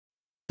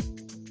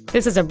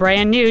This is a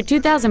brand new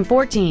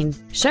 2014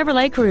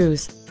 Chevrolet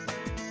Cruze.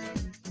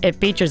 It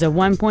features a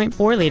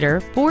 1.4-liter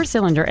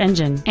four-cylinder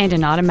engine and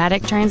an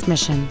automatic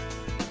transmission.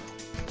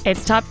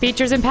 Its top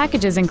features and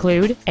packages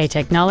include a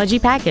technology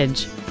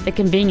package, the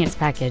convenience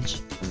package,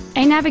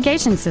 a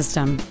navigation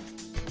system,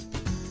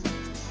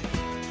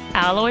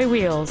 alloy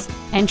wheels,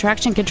 and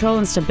traction control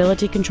and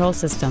stability control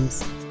systems.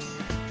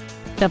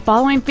 The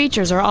following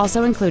features are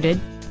also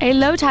included: a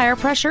low tire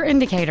pressure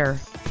indicator,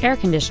 air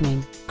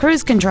conditioning,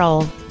 cruise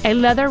control, a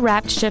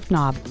leather-wrapped shift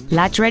knob,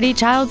 latch-ready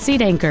child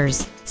seat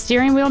anchors,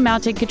 steering wheel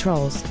mounted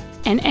controls,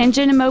 an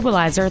engine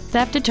immobilizer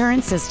theft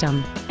deterrent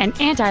system, an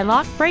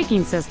anti-lock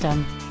braking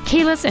system,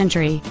 keyless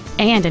entry,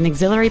 and an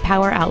auxiliary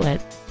power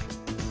outlet.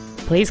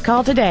 Please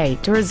call today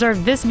to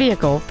reserve this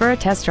vehicle for a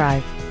test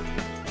drive.